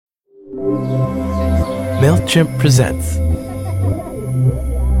MailChimp presents.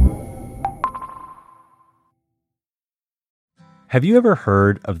 Have you ever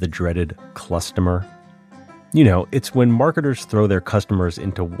heard of the dreaded clustomer? You know, it's when marketers throw their customers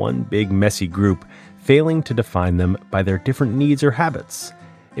into one big messy group, failing to define them by their different needs or habits.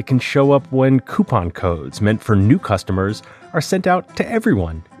 It can show up when coupon codes meant for new customers are sent out to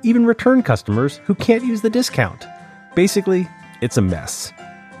everyone, even return customers who can't use the discount. Basically, it's a mess.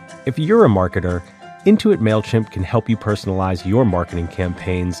 If you're a marketer, Intuit MailChimp can help you personalize your marketing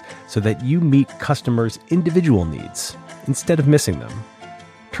campaigns so that you meet customers' individual needs instead of missing them.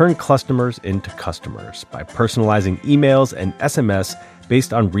 Turn customers into customers by personalizing emails and SMS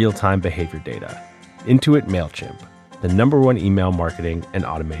based on real-time behavior data. Intuit MailChimp, the #1 email marketing and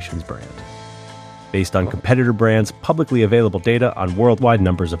automations brand. Based on competitor brands' publicly available data on worldwide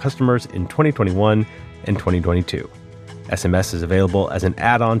numbers of customers in 2021 and 2022. SMS is available as an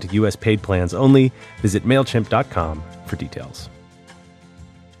add-on to U.S. paid plans only. Visit MailChimp.com for details.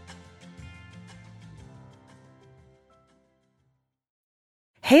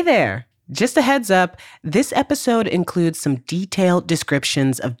 Hey there! Just a heads up, this episode includes some detailed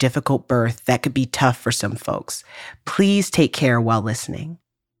descriptions of difficult birth that could be tough for some folks. Please take care while listening.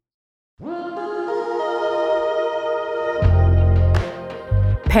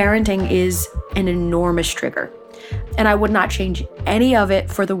 Parenting is an enormous trigger, and I would not change any of it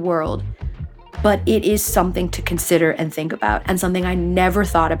for the world, but it is something to consider and think about, and something I never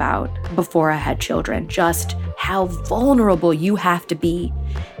thought about before I had children. Just how vulnerable you have to be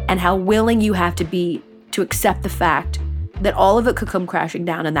and how willing you have to be to accept the fact that all of it could come crashing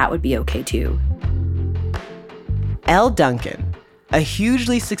down and that would be okay too. Elle Duncan, a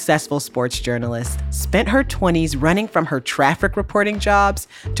hugely successful sports journalist, spent her 20s running from her traffic reporting jobs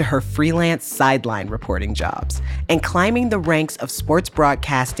to her freelance sideline reporting jobs and climbing the ranks of sports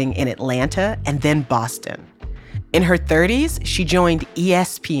broadcasting in Atlanta and then Boston. In her 30s, she joined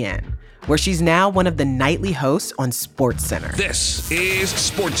ESPN, where she's now one of the nightly hosts on SportsCenter. This is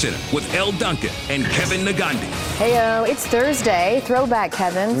SportsCenter with Elle Duncan and Kevin Nagandi. Heyo, it's Thursday. Throwback,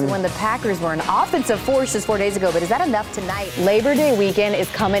 Kevin, when the Packers were an offensive force just 4 days ago. But is that enough tonight? Labor Day weekend is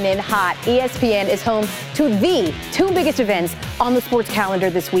coming in hot. ESPN is home to the two biggest events on the sports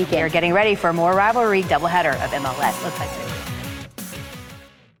calendar this weekend. They're getting ready for a more rivalry doubleheader of MLS. Looks like it.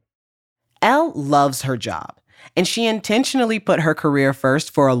 Elle loves her job, and she intentionally put her career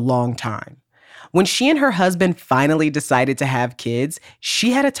first for a long time. When she and her husband finally decided to have kids,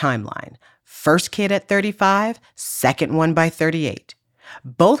 she had a timeline. First kid at 35, second one by 38.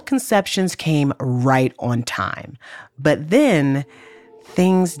 Both conceptions came right on time. But then,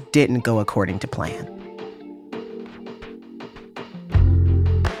 things didn't go according to plan.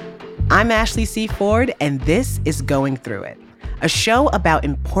 I'm Ashley C. Ford, and this is Going Through It, a show about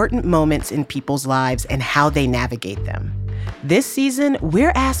important moments in people's lives and how they navigate them. This season,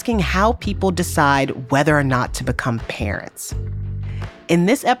 we're asking how people decide whether or not to become parents. In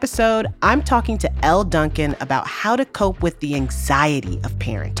this episode, I'm talking to Elle Duncan about how to cope with the anxiety of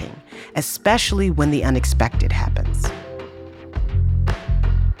parenting, especially when the unexpected happens.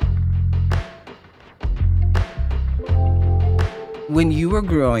 When you were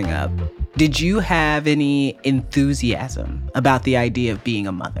growing up, did you have any enthusiasm about the idea of being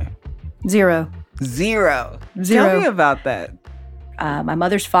a mother? Zero. Tell me about that. My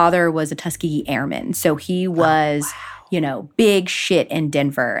mother's father was a Tuskegee Airman, so he was, big shit in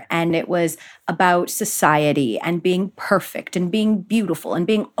Denver. And it was about society and being perfect and being beautiful and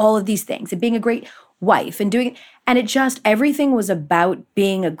being all of these things and being a great wife and everything was about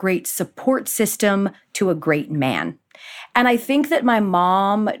being a great support system to a great man. And I think that my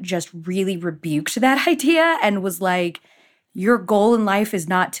mom just really rebuked that idea and was like, your goal in life is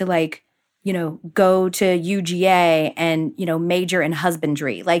not to go to UGA and, major in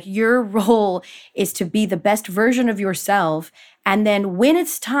husbandry. Like, your role is to be the best version of yourself. And then when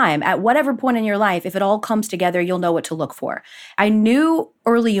it's time, at whatever point in your life, if it all comes together, you'll know what to look for. I knew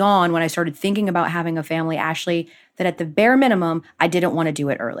early on when I started thinking about having a family, Ashley, that at the bare minimum, I didn't want to do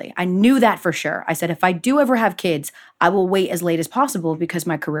it early. I knew that for sure. I said, if I do ever have kids, I will wait as late as possible because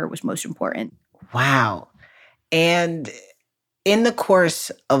my career was most important. Wow. And in the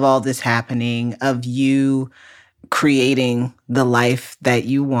course of all this happening, of you creating the life that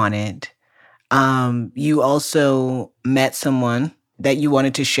you wanted, you also met someone that you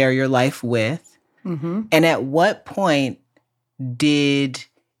wanted to share your life with. Mm-hmm. And at what point did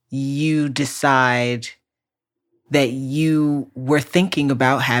you decide that you were thinking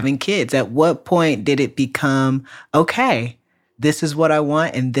about having kids? At what point did it become, okay, this is what I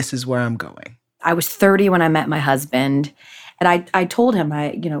want and this is where I'm going? I was 30 when I met my husband. And I told him,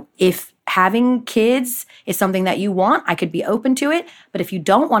 if having kids is something that you want, I could be open to it. But if you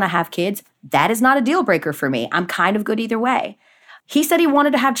don't want to have kids, that is not a deal breaker for me. I'm kind of good either way. He said he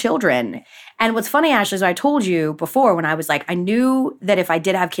wanted to have children. And what's funny, Ashley, is I told you before when I was like, I knew that if I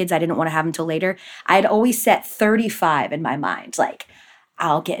did have kids, I didn't want to have them till later. I had always set 35 in my mind. Like,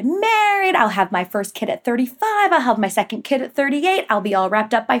 I'll get married. I'll have my first kid at 35. I'll have my second kid at 38. I'll be all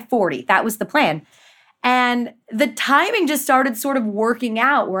wrapped up by 40. That was the plan. And the timing just started sort of working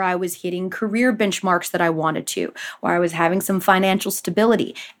out where I was hitting career benchmarks that I wanted to, where I was having some financial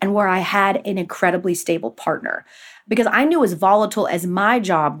stability, and where I had an incredibly stable partner. Because I knew as volatile as my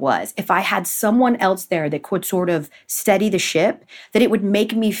job was, if I had someone else there that could sort of steady the ship, that it would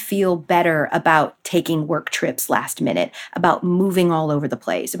make me feel better about taking work trips last minute, about moving all over the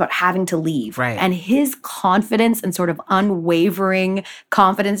place, about having to leave. Right. And his confidence and sort of unwavering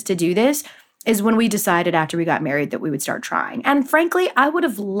confidence to do this is when we decided after we got married that we would start trying. And frankly, I would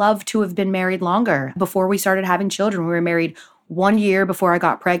have loved to have been married longer before we started having children. We were married 1 year before I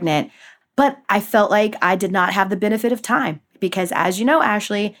got pregnant. But I felt like I did not have the benefit of time because, as you know,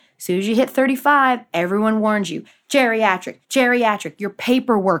 Ashley, as soon as you hit 35, everyone warns you, geriatric, your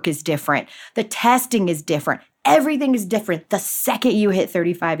paperwork is different. The testing is different. Everything is different the second you hit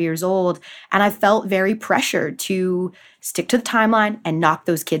 35 years old. And I felt very pressured to stick to the timeline and knock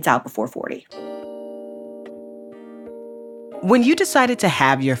those kids out before 40. When you decided to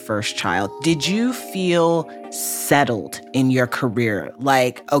have your first child, did you feel settled in your career?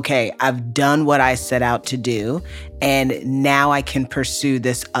 Like, okay, I've done what I set out to do, and now I can pursue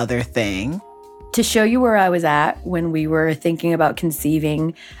this other thing? To show you where I was at when we were thinking about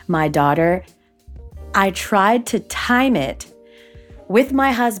conceiving my daughter, I tried to time it with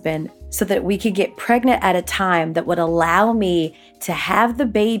my husband so that we could get pregnant at a time that would allow me to have the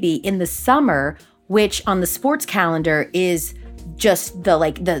baby in the summer, which on the sports calendar is just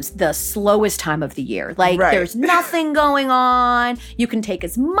the slowest time of the year. Like, right. There's nothing going on. You can take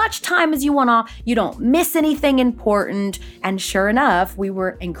as much time as you want off. You don't miss anything important. And sure enough, we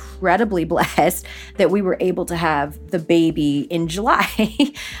were incredibly blessed that we were able to have the baby in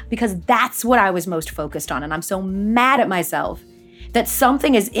July because that's what I was most focused on. And I'm so mad at myself that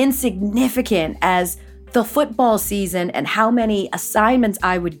something as insignificant as the football season and how many assignments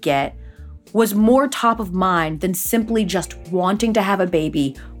I would get was more top of mind than simply just wanting to have a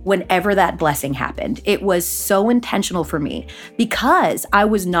baby whenever that blessing happened. It was so intentional for me because I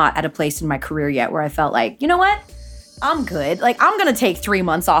was not at a place in my career yet where I felt like, you know what? I'm good. Like, I'm going to take 3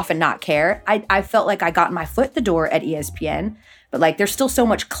 months off and not care. I felt like I got my foot in the door at ESPN, but like there's still so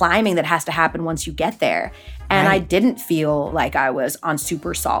much climbing that has to happen once you get there. And right. I didn't feel like I was on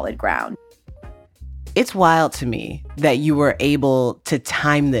super solid ground. It's wild to me that you were able to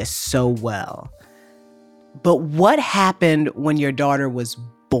time this so well. But what happened when your daughter was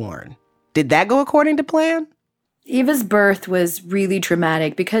born? Did that go according to plan? Eva's birth was really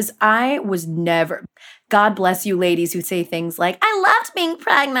traumatic because I was never, God bless you ladies who say things like, I loved being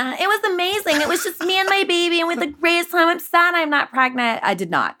pregnant. It was amazing. It was just me and my baby and we had the greatest time. I'm sad I'm not pregnant. I did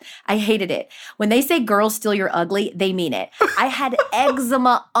not. I hated it. When they say girls still you're ugly, they mean it. I had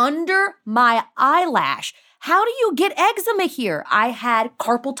eczema under my eyelash. How do you get eczema here? I had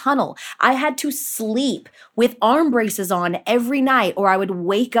carpal tunnel. I had to sleep with arm braces on every night or I would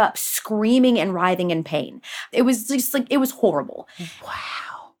wake up screaming and writhing in pain. It was just like, it was horrible.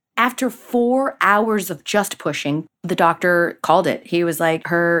 Wow. After 4 hours of just pushing, the doctor called it. He was like,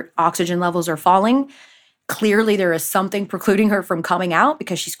 her oxygen levels are falling. Clearly there is something precluding her from coming out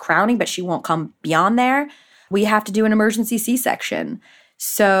because she's crowning, but she won't come beyond there. We have to do an emergency C-section.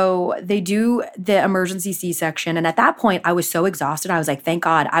 So they do the emergency C-section. And at that point, I was so exhausted. I was like, thank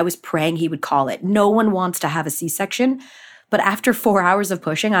God. I was praying he would call it. No one wants to have a C-section. But after 4 hours of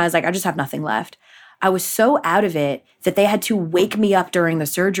pushing, I was like, I just have nothing left. I was so out of it that they had to wake me up during the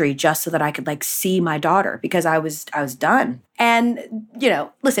surgery just so that I could like see my daughter because I was done. And, you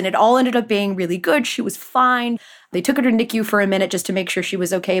know, listen, it all ended up being really good. She was fine. They took her to NICU for a minute just to make sure she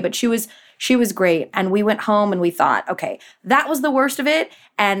was okay, but she was great. And we went home and we thought, okay, that was the worst of it.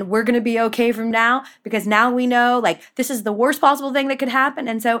 And we're going to be okay from now because now we know like this is the worst possible thing that could happen.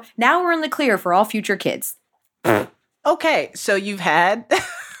 And so now we're in the clear for all future kids. Okay, so you've had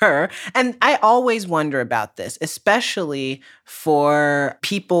her. And I always wonder about this, especially for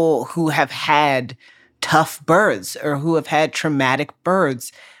people who have had tough births or who have had traumatic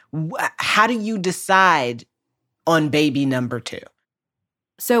births. How do you decide on baby number 2?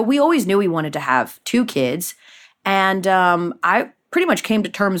 So we always knew we wanted to have 2 kids. And I pretty much came to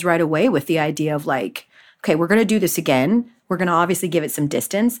terms right away with the idea of like, okay, we're going to do this again. We're going to obviously give it some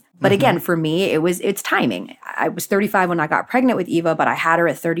distance. But again, for me, it's timing. I was 35 when I got pregnant with Eva, but I had her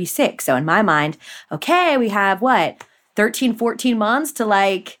at 36. So in my mind, okay, we have 13, 14 months to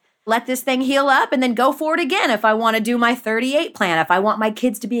like let this thing heal up and then go for it again if I want to do my 38 plan, if I want my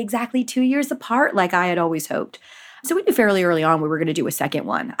kids to be exactly 2 years apart like I had always hoped. So we knew fairly early on we were going to do a second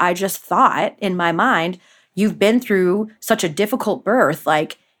one. I just thought in my mind, you've been through such a difficult birth,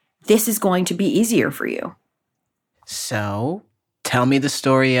 like this is going to be easier for you. So tell me the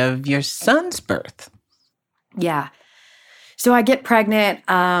story of your son's birth. Yeah. So I get pregnant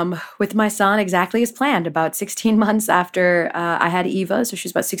with my son exactly as planned, about 16 months after I had Eva. So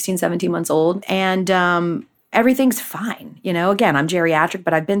she's about 16, 17 months old. And everything's fine. You know, again, I'm geriatric,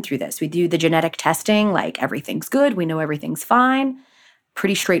 but I've been through this. We do the genetic testing, like everything's good. We know everything's fine.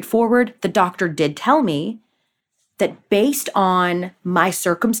 Pretty straightforward. The doctor did tell me that based on my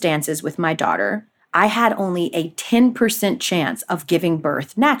circumstances with my daughter, I had only a 10% chance of giving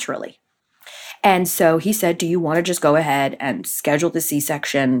birth naturally. And so he said, do you want to just go ahead and schedule the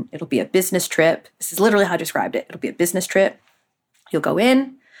C-section? It'll be a business trip. This is literally how I described it. It'll be a business trip. You'll go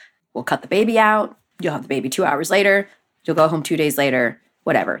in, we'll cut the baby out. You'll have the baby 2 hours later. You'll go home 2 days later,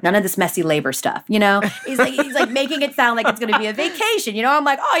 whatever. None of this messy labor stuff, you know? He's like making it sound like it's going to be a vacation, you know? I'm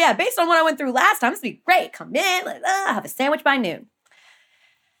like, oh yeah, based on what I went through last time, this will be great. Come in, have a sandwich by noon.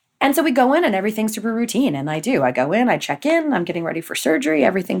 And so we go in and everything's super routine. And I go in, I check in, I'm getting ready for surgery,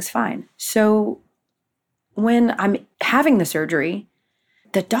 everything's fine. So when I'm having the surgery,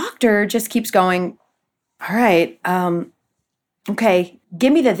 the doctor just keeps going, all right, okay,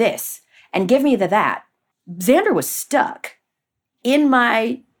 give me the this and give me the that. Xander was stuck in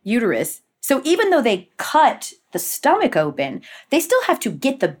my uterus. So even though they cut the stomach open, they still have to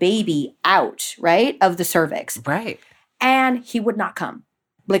get the baby out, right, of the cervix. Right. And he would not come.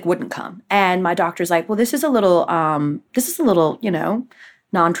 Wouldn't come. And my doctor's like, well, this is a little, you know,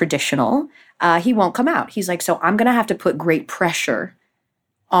 non-traditional. He won't come out. He's like, so I'm going to have to put great pressure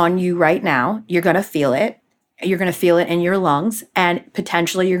on you right now. You're going to feel it. You're going to feel it in your lungs. And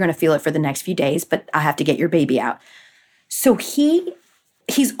potentially you're going to feel it for the next few days, but I have to get your baby out. So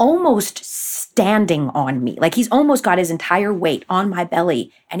he's almost standing on me. Like he's almost got his entire weight on my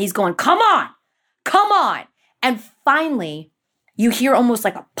belly. And he's going, come on. And finally, you hear almost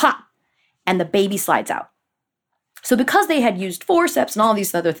like a pop and the baby slides out. So because they had used forceps and all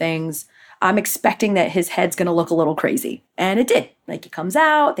these other things, I'm expecting that his head's going to look a little crazy. And it did. Like he comes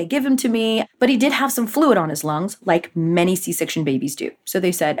out, they give him to me, but he did have some fluid on his lungs like many C-section babies do. So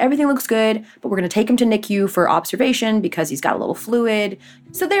they said, everything looks good, but we're going to take him to NICU for observation because he's got a little fluid.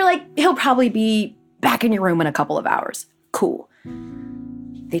 So they're like, he'll probably be back in your room in a couple of hours. Cool.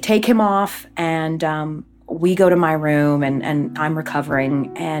 They take him off and we go to my room and I'm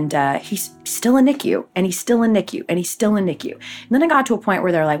recovering and he's still in NICU and he's still in NICU and he's still in NICU. And then I got to a point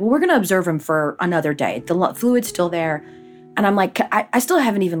where they're like, well, we're going to observe him for another day. The fluid's still there. And I'm like, I still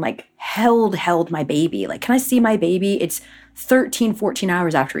haven't even like held my baby. Like, can I see my baby? It's 13, 14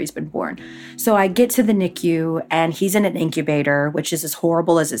 hours after he's been born. So I get to the NICU and he's in an incubator, which is as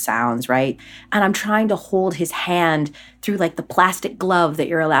horrible as it sounds, right? And I'm trying to hold his hand through like the plastic glove that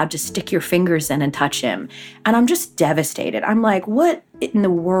you're allowed to stick your fingers in and touch him. And I'm just devastated. I'm like, what in the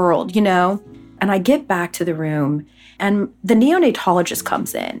world, you know? And I get back to the room and the neonatologist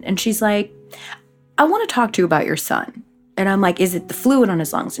comes in and she's like, I want to talk to you about your son. And I'm like, is it the fluid on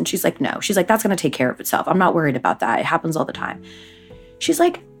his lungs? And she's like, no. She's like, that's going to take care of itself. I'm not worried about that. It happens all the time. She's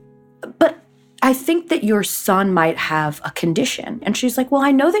like, but I think that your son might have a condition. And she's like, well,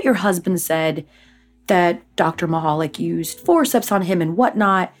 I know that your husband said that Dr. Mahalik used forceps on him and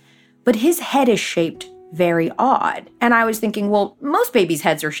whatnot, but his head is shaped very odd. And I was thinking, well, most babies'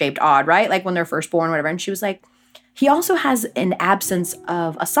 heads are shaped odd, right? Like when they're first born, whatever. And she was like, he also has an absence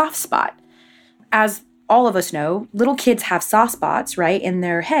of a soft spot. As all of us know, little kids have soft spots, right, in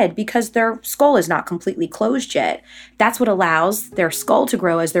their head because their skull is not completely closed yet. That's what allows their skull to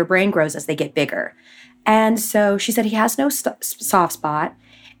grow as their brain grows as they get bigger. And so she said he has no soft spot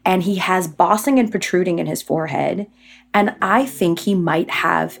and he has bossing and protruding in his forehead. And I think he might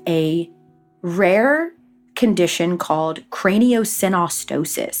have a rare condition called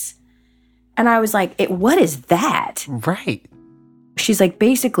craniosynostosis. And I was like, what is that? Right. She's like,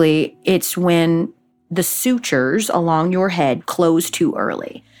 basically, it's when the sutures along your head close too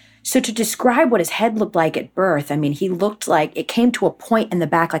early. So to describe what his head looked like at birth, I mean, he looked like it came to a point in the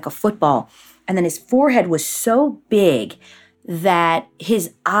back like a football. And then his forehead was so big that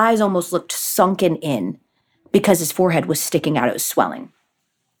his eyes almost looked sunken in because his forehead was sticking out. It was swelling.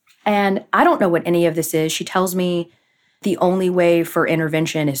 And I don't know what any of this is. She tells me the only way for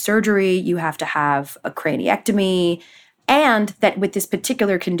intervention is surgery. You have to have a craniectomy. And that with this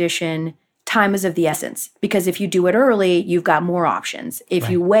particular condition, time is of the essence. Because if you do it early, you've got more options. If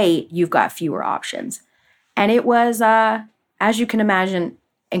you wait, you've got fewer options. And it was, as you can imagine,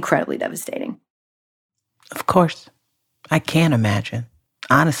 incredibly devastating. Of course. I can't imagine.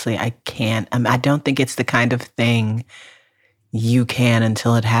 Honestly, I can't. I don't think it's the kind of thing you can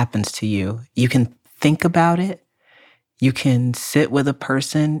until it happens to you. You can think about it. You can sit with a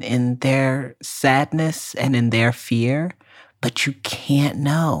person in their sadness and in their fear, but you can't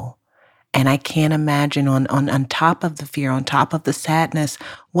know. And I can't imagine on top of the fear, on top of the sadness,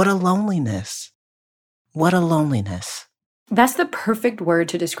 what a loneliness. What a loneliness. That's the perfect word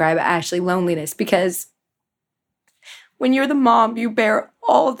to describe it, Ashley, loneliness, because when you're the mom, you bear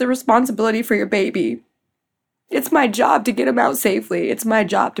all of the responsibility for your baby. It's my job to get him out safely. It's my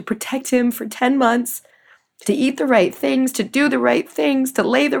job to protect him for 10 months, to eat the right things, to do the right things, to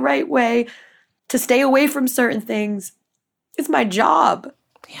lay the right way, to stay away from certain things. It's my job.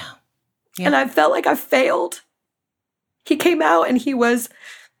 Yeah. And I felt like I failed. He came out and he was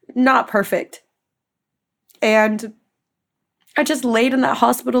not perfect. And I just laid in that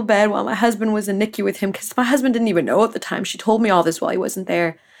hospital bed while my husband was in NICU with him, because my husband didn't even know at the time. She told me all this while he wasn't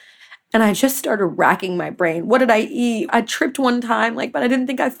there. And I just started racking my brain. What did I eat? I tripped one time, but I didn't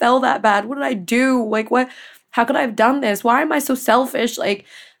think I fell that bad. What did I do? What? How could I have done this? Why am I so selfish?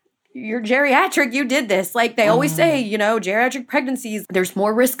 You're geriatric, you did this. They always say, geriatric pregnancies, there's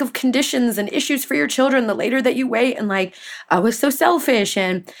more risk of conditions and issues for your children the later that you wait. And I was so selfish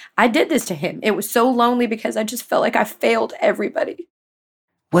and I did this to him. It was so lonely because I just felt like I failed everybody.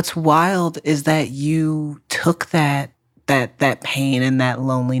 What's wild is that you took that pain and that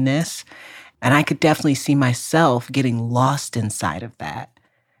loneliness, and I could definitely see myself getting lost inside of that,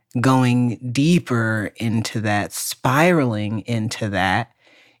 going deeper into that, spiraling into that.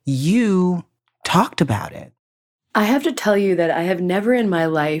 You talked about it. I have to tell you that I have never in my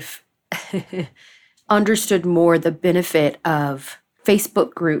life understood more the benefit of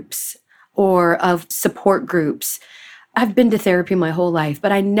Facebook groups or of support groups. I've been to therapy my whole life,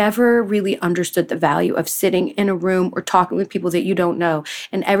 but I never really understood the value of sitting in a room or talking with people that you don't know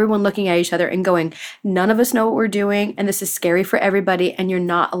and everyone looking at each other and going, none of us know what we're doing and this is scary for everybody and you're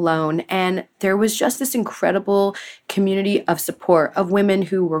not alone. And there was just this incredible community of support of women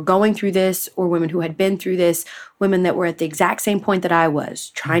who were going through this or women who had been through this, women that were at the exact same point that I was,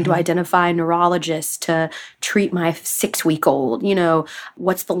 trying to identify a neurologist to treat my 6-week-old.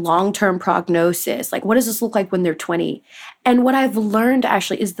 What's the long-term prognosis? What does this look like when they're 20? And what I've learned,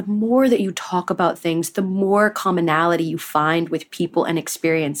 Ashley, is the more that you talk about things, the more commonality you find with people and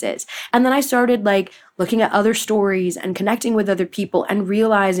experiences. And then I started looking at other stories and connecting with other people and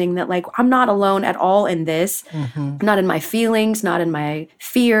realizing that I'm not alone at all in this, not in my feelings, not in my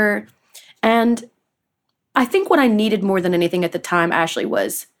fear. And I think what I needed more than anything at the time, Ashley,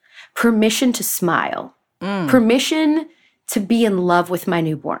 was permission to smile, permission to be in love with my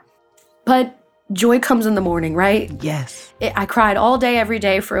newborn. But joy comes in the morning, right? Yes. I cried all day, every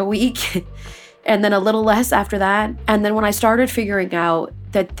day for a week, and then a little less after that. And then when I started figuring out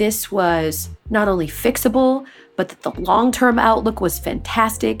that this was not only fixable, but that the long-term outlook was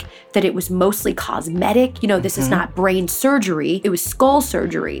fantastic, that it was mostly cosmetic. This is not brain surgery. It was skull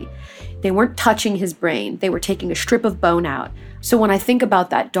surgery. They weren't touching his brain. They were taking a strip of bone out. So when I think about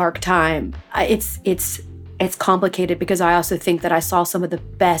that dark time, it's complicated because I also think that I saw some of the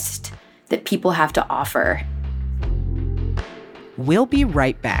best that people have to offer. We'll be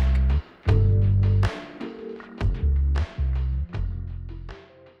right back.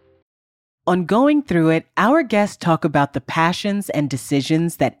 On Going Through It, our guests talk about the passions and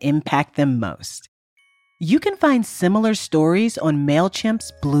decisions that impact them most. You can find similar stories on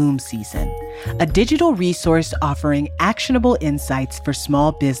MailChimp's Bloom Season, a digital resource offering actionable insights for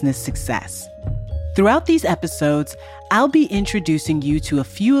small business success. Throughout these episodes, I'll be introducing you to a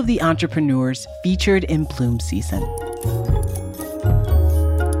few of the entrepreneurs featured in Bloom Season.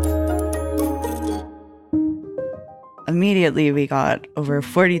 Immediately, we got over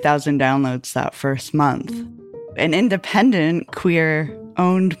 40,000 downloads that first month. An independent,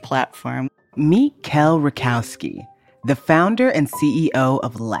 queer-owned platform. Meet Kel Rakowski, the founder and CEO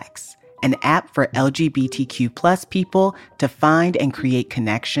of Lex, an app for LGBTQ+ people to find and create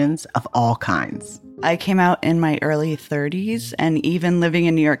connections of all kinds. I came out in my early 30s, and even living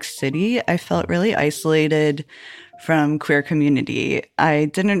in New York City, I felt really isolated from queer community. I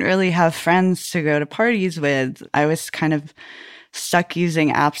didn't really have friends to go to parties with. I was kind of stuck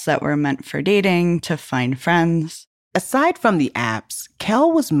using apps that were meant for dating to find friends. Aside from the apps, Kel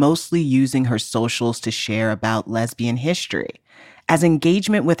was mostly using her socials to share about lesbian history. As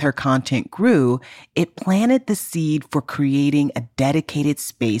engagement with her content grew, it planted the seed for creating a dedicated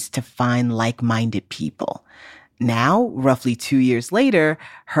space to find like-minded people. Now, roughly 2 years later,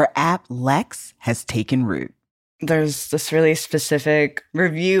 her app Lex has taken root. There's this really specific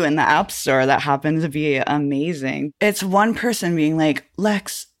review in the App Store that happened to be amazing. It's one person being like,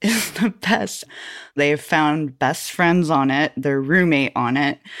 Lex is the best. They've found best friends on it, their roommate on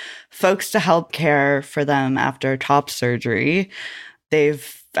it, folks to help care for them after top surgery. They've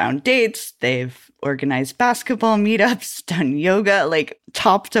found dates, they've organized basketball meetups, done yoga, like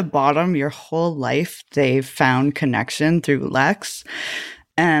top to bottom, your whole life, they've found connection through Lex.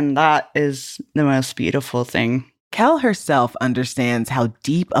 And that is the most beautiful thing. Kel herself understands how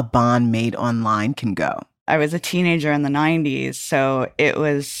deep a bond made online can go. I was a teenager in the 90s, so it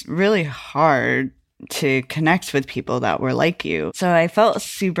was really hard to connect with people that were like you. So I felt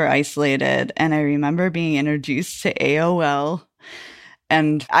super isolated, and I remember being introduced to AOL,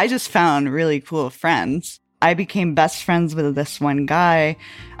 and I just found really cool friends. I became best friends with this one guy.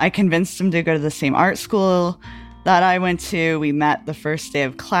 I convinced him to go to the same art school that I went to. We met the first day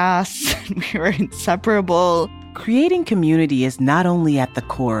of class. We were inseparable. Creating community is not only at the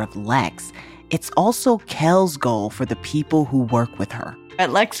core of Lex, it's also Kel's goal for the people who work with her.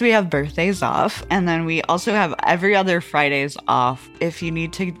 At Lex, we have birthdays off, and then we also have every other Fridays off. If you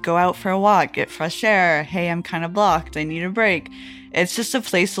need to go out for a walk, get fresh air, hey, I'm kind of blocked, I need a break. It's just a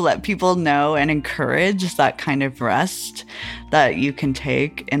place to let people know and encourage that kind of rest that you can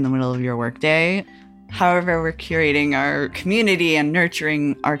take in the middle of your workday. However, we're curating our community and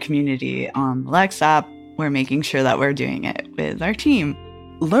nurturing our community on the Lex app. We're making sure that we're doing it with our team.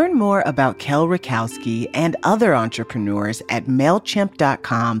 Learn more about Kel Rakowski and other entrepreneurs at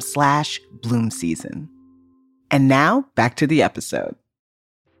MailChimp.com/bloomseason. And now, back to the episode.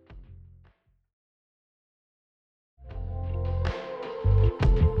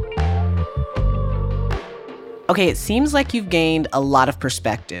 Okay, it seems like you've gained a lot of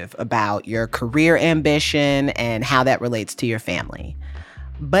perspective about your career ambition and how that relates to your family.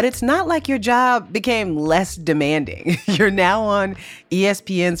 But it's not like your job became less demanding. You're now on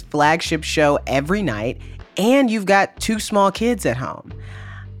ESPN's flagship show every night, and you've got 2 small kids at home.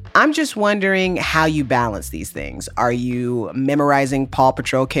 I'm just wondering how you balance these things. Are you memorizing Paw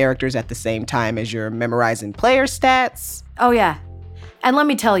Patrol characters at the same time as you're memorizing player stats? Oh, yeah. And let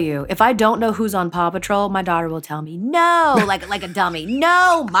me tell you, if I don't know who's on Paw Patrol, my daughter will tell me, no, like a dummy.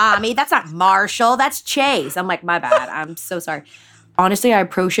 No, mommy, that's not Marshall, that's Chase. I'm like, my bad, I'm so sorry. Honestly, I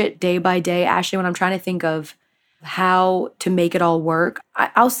approach it day by day, Ashley, when I'm trying to think of how to make it all work.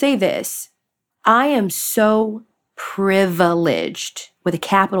 I'll say this. I am so privileged, with a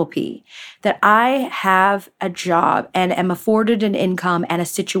capital P, that I have a job and am afforded an income and a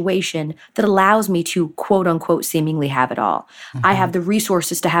situation that allows me to, quote unquote, seemingly have it all. Mm-hmm. I have the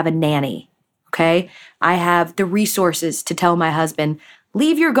resources to have a nanny, okay? I have the resources to tell my husband,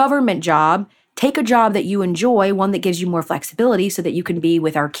 leave your government job, take a job that you enjoy, one that gives you more flexibility so that you can be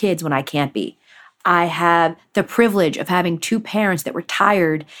with our kids when I can't be. I have the privilege of having 2 parents that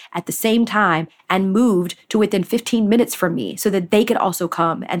retired at the same time and moved to within 15 minutes from me so that they could also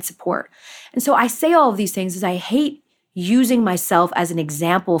come and support. And so I say all of these things as I hate using myself as an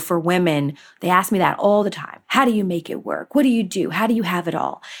example for women. They ask me that all the time. How do you make it work? What do you do? How do you have it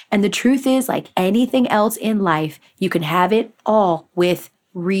all? And the truth is, like anything else in life, you can have it all with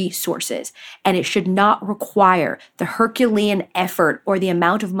resources. And it should not require the Herculean effort or the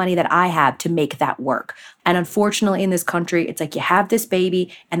amount of money that I have to make that work. And unfortunately in this country, it's like you have this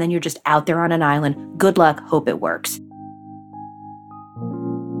baby and then you're just out there on an island. Good luck, hope it works.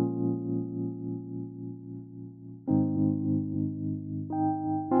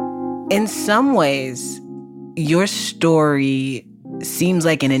 In some ways, your story seems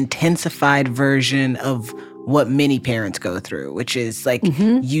like an intensified version of what many parents go through, which is like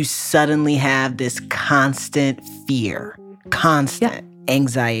you suddenly have this constant fear, constant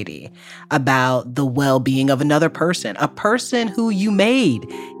anxiety about the well-being of another person, a person who you made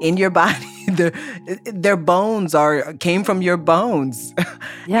in your body. Their bones came from your bones.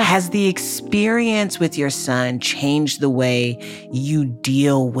 Yeah. Has the experience with your son changed the way you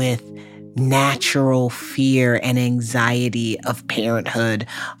deal with natural fear and anxiety of parenthood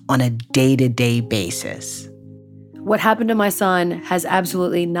on a day-to-day basis? What happened to my son has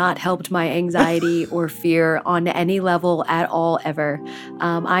absolutely not helped my anxiety or fear on any level at all, ever.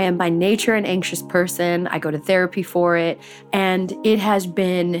 I am by nature an anxious person. I go to therapy for it. And it has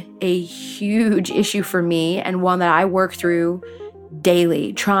been a huge issue for me and one that I work through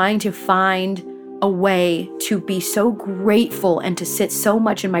daily, trying to find a way to be so grateful and to sit so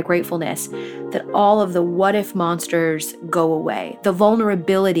much in my gratefulness that all of the what if monsters go away. The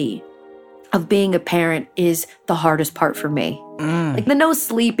vulnerability of being a parent is the hardest part for me. Like the no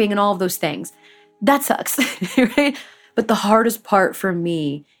sleeping and all of those things. That sucks, right? But the hardest part for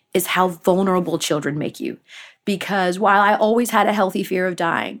me is how vulnerable children make you. Because while I always had a healthy fear of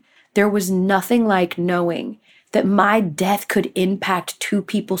dying, there was nothing like knowing that my death could impact two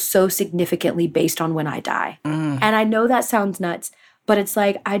people so significantly based on when I die. And I know that sounds nuts, but it's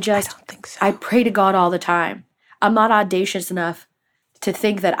like, I don't think so. I pray to God all the time. I'm not audacious enough to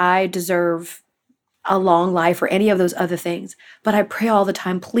think that I deserve a long life or any of those other things, but I pray all the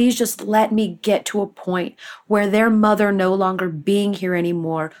time, please just let me get to a point where their mother no longer being here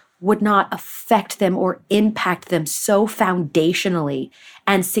anymore would not affect them or impact them so foundationally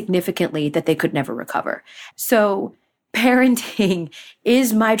and significantly that they could never recover. So parenting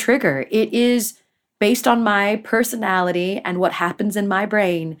is my trigger. It is based on my personality and what happens in my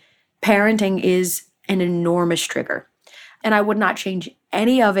brain. Parenting is an enormous trigger. And I would not change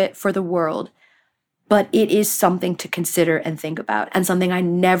any of it for the world, but it is something to consider and think about, and something I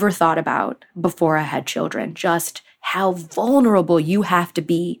never thought about before I had children. Just how vulnerable you have to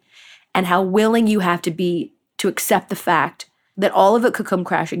be and how willing you have to be to accept the fact that all of it could come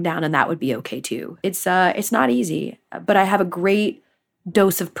crashing down and that would be okay too. It's not easy, but I have a great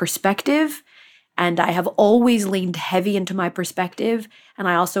dose of perspective, and I have always leaned heavy into my perspective, and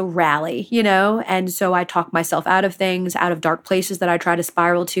I also rally, and so I talk myself out of things, out of dark places that I try to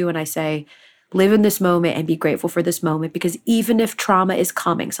spiral to, and I say, live in this moment and be grateful for this moment, because even if trauma is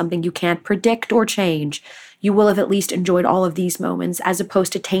coming, something you can't predict or change, you will have at least enjoyed all of these moments as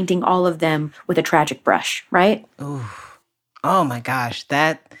opposed to tainting all of them with a tragic brush, right? Ooh. Oh my gosh,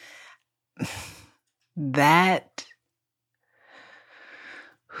 that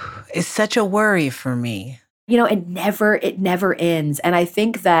is such a worry for me. It never ends. And I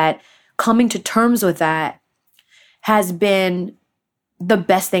think that coming to terms with that has been the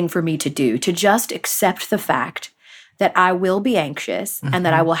best thing for me to do, to just accept the fact that I will be anxious and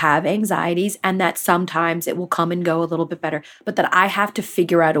that I will have anxieties and that sometimes it will come and go a little bit better, but that I have to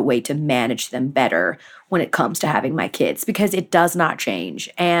figure out a way to manage them better when it comes to having my kids, because it does not change.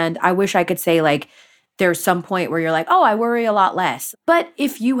 And I wish I could say like, there's some point where you're like, oh, I worry a lot less. But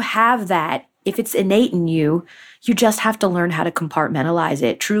if you have that, if it's innate in you, you just have to learn how to compartmentalize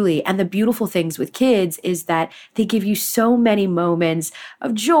it, truly. And the beautiful things with kids is that they give you so many moments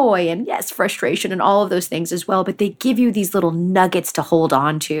of joy and, yes, frustration and all of those things as well. But they give you these little nuggets to hold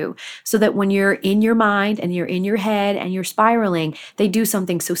on to so that when you're in your mind and you're in your head and you're spiraling, they do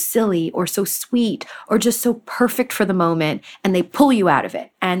something so silly or so sweet or just so perfect for the moment, and they pull you out of it.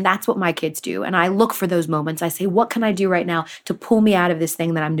 And that's what my kids do. And I look for those moments. I say, what can I do right now to pull me out of this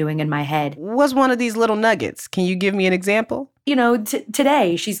thing that I'm doing in my head? What's one of these little nuggets? Can you give me an example?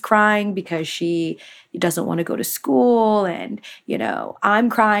 Today she's crying because she doesn't want to go to school. And, I'm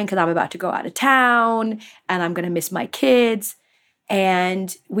crying because I'm about to go out of town and I'm going to miss my kids.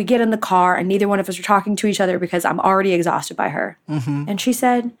 And we get in the car and neither one of us are talking to each other because I'm already exhausted by her. And she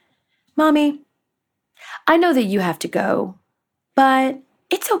said, Mommy, I know that you have to go, but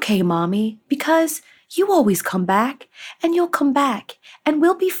it's okay, Mommy, because you always come back and you'll come back and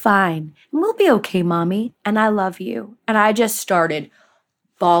we'll be fine and we'll be okay, Mommy, and I love you. And I just started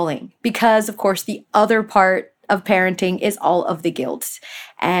bawling because, of course, the other part of parenting is all of the guilt.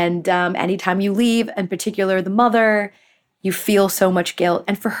 And anytime you leave, in particular the mother, you feel so much guilt.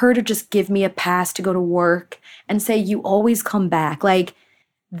 And for her to just give me a pass to go to work and say, you always come back, like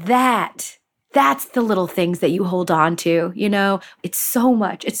that's the little things that you hold on to, It's so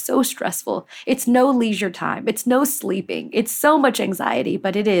much. It's so stressful. It's no leisure time. It's no sleeping. It's so much anxiety,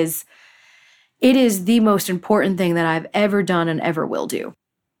 but it is the most important thing that I've ever done and ever will do.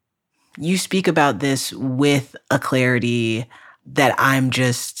 You speak about this with a clarity that I'm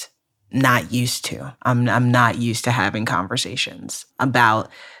just not used to. I'm not used to having conversations about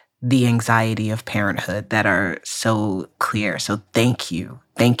the anxiety of parenthood that are so clear. So thank you.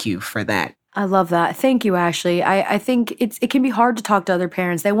 Thank you for that. I love that. Thank you, Ashley. I think it can be hard to talk to other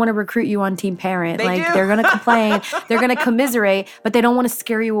parents. They want to recruit you on Team Parent. They're going to complain, they're going to commiserate, but they don't want to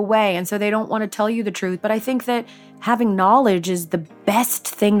scare you away. And so they don't want to tell you the truth. But I think that having knowledge is the best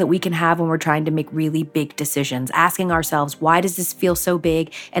thing that we can have when we're trying to make really big decisions. Asking ourselves, why does this feel so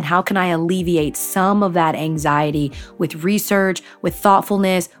big? And how can I alleviate some of that anxiety with research, with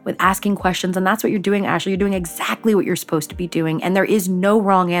thoughtfulness, with asking questions? And that's what you're doing, Ashley. You're doing exactly what you're supposed to be doing. And there is no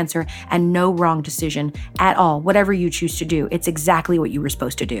wrong answer and no wrong decision at all. Whatever you choose to do, it's exactly what you were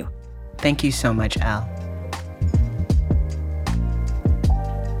supposed to do. Thank you so much, Elle.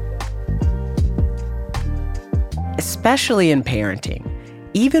 especially in parenting.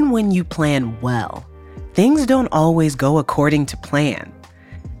 Even when you plan well, things don't always go according to plan.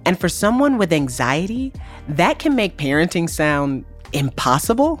 And for someone with anxiety, that can make parenting sound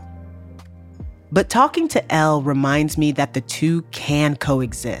impossible. But talking to Elle reminds me that the two can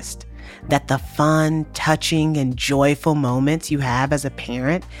coexist, that the fun, touching, and joyful moments you have as a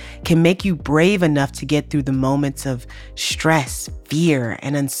parent can make you brave enough to get through the moments of stress, fear,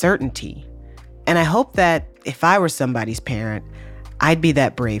 and uncertainty. And I hope that if I were somebody's parent, I'd be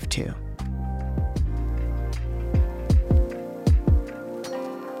that brave too.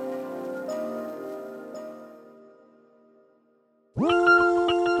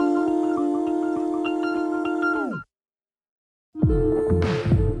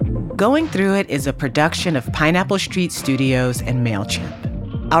 Going Through It is a production of Pineapple Street Studios and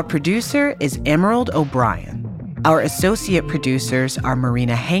MailChimp. Our producer is Emerald O'Brien. Our associate producers are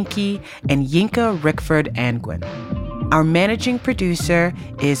Marina Hankey and Yinka Rickford Angwin. Our managing producer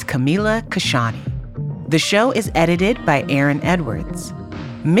is Camila Kashani. The show is edited by Aaron Edwards.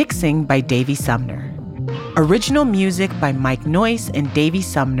 Mixing by Davey Sumner. Original music by Mike Noyce and Davey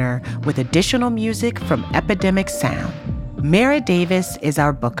Sumner, with additional music from Epidemic Sound. Mara Davis is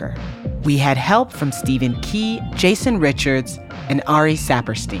our booker. We had help from Stephen Key, Jason Richards, and Ari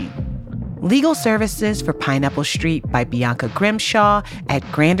Saperstein. Legal services for Pineapple Street by Bianca Grimshaw at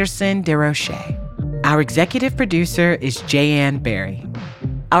Granderson DeRoche. Our executive producer is Jayanne Barry.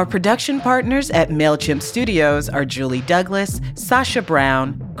 Our production partners at MailChimp Studios are Julie Douglas, Sasha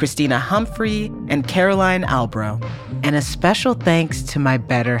Brown, Christina Humphrey, and Caroline Albro. And a special thanks to my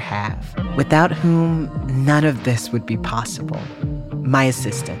better half, without whom none of this would be possible. My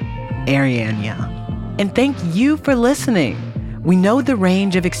assistant, Ariane Young. And thank you for listening. We know the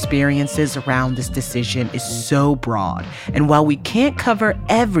range of experiences around this decision is so broad, and while we can't cover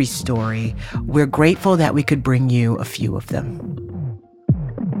every story, we're grateful that we could bring you a few of them.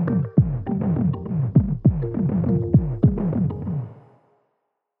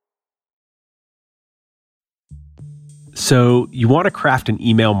 So you want to craft an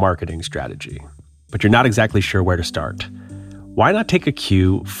email marketing strategy, but you're not exactly sure where to start. Why not take a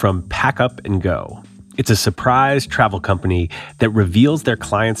cue from Pack Up and Go? It's a surprise travel company that reveals their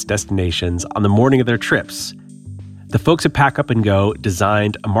clients' destinations on the morning of their trips. The folks at Pack Up and Go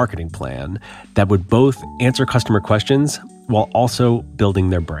designed a marketing plan that would both answer customer questions while also building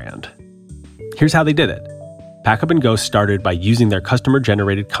their brand. Here's how they did it. Pack Up and Go started by using their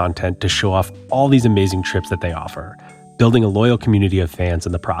customer-generated content to show off all these amazing trips that they offer, building a loyal community of fans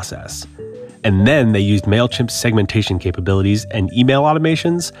in the process. And then they used MailChimp's segmentation capabilities and email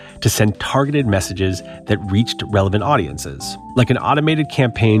automations to send targeted messages that reached relevant audiences, like an automated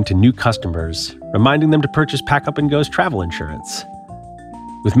campaign to new customers, reminding them to purchase Pack Up and Go's travel insurance.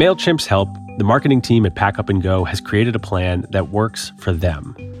 With MailChimp's help, the marketing team at Pack Up and Go has created a plan that works for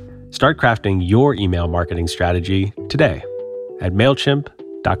them. Start crafting your email marketing strategy today at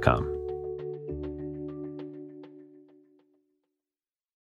MailChimp.com.